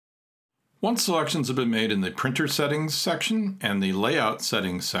Once selections have been made in the printer settings section and the layout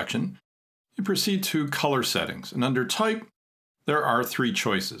settings section, you proceed to color settings. And under type, there are three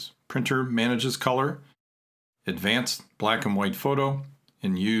choices: printer manages color, advanced black and white photo,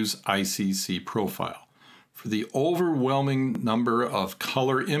 and use ICC profile. For the overwhelming number of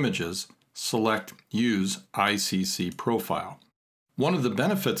color images, select use ICC profile. One of the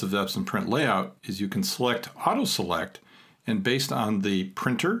benefits of Epson print layout is you can select auto select, and based on the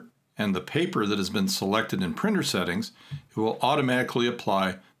printer and the paper that has been selected in printer settings, it will automatically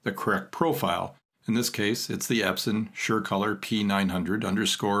apply the correct profile. In this case, it's the Epson SureColor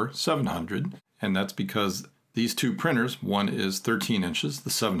P900_700, and that's because these two printers, one is 13 inches,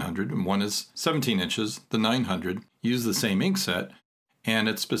 the 700, and one is 17 inches, the 900, use the same ink set, and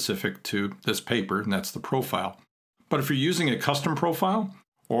it's specific to this paper, and that's the profile. But if you're using a custom profile,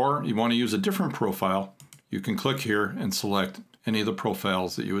 or you want to use a different profile, you can click here and select any of the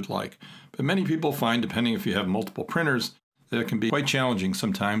profiles that you would like. But many people find, depending if you have multiple printers, that it can be quite challenging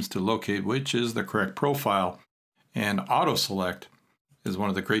sometimes to locate which is the correct profile, and auto select is one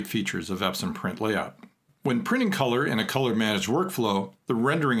of the great features of Epson print layout. When printing color in a color managed workflow, the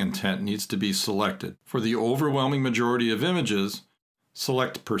rendering intent needs to be selected. For the overwhelming majority of images,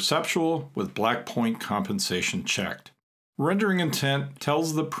 select perceptual with black point compensation checked. Rendering intent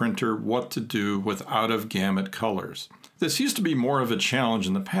tells the printer what to do with out-of-gamut colors. This used to be more of a challenge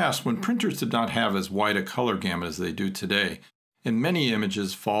in the past when printers did not have as wide a color gamut as they do today, and many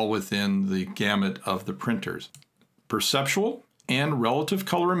images fall within the gamut of the printers. Perceptual and relative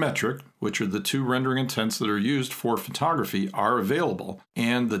colorimetric, which are the two rendering intents that are used for photography, are available,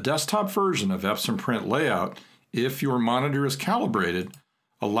 and the desktop version of Epson print layout, if your monitor is calibrated,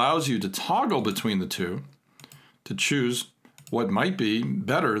 allows you to toggle between the two to choose what might be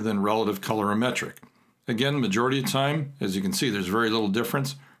better than relative colorimetric. Again, the majority of the time, as you can see, there's very little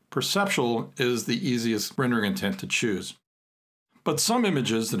difference. Perceptual is the easiest rendering intent to choose. But some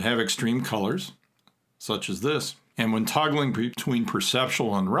images that have extreme colors, such as this, and when toggling between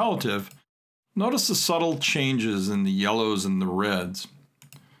perceptual and relative, notice the subtle changes in the yellows and the reds.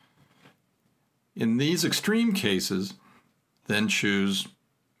 In these extreme cases, then choose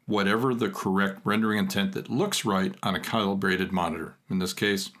whatever the correct rendering intent that looks right on a calibrated monitor. In this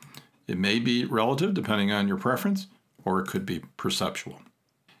case, it may be relative depending on your preference, or it could be perceptual.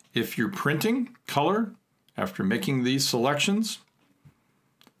 If you're printing color, after making these selections,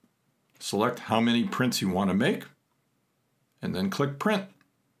 select how many prints you want to make, and then click Print.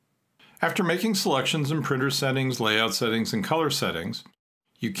 After making selections in printer settings, layout settings, and color settings,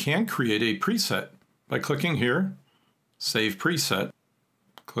 you can create a preset by clicking here, Save Preset,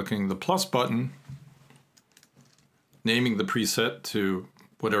 clicking the plus button, naming the preset to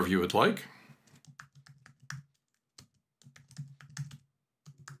whatever you would like,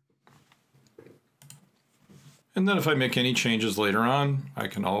 and then if I make any changes later on, I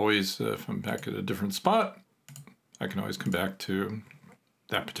can always, if I'm back at a different spot, I can always come back to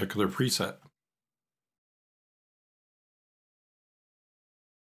that particular preset.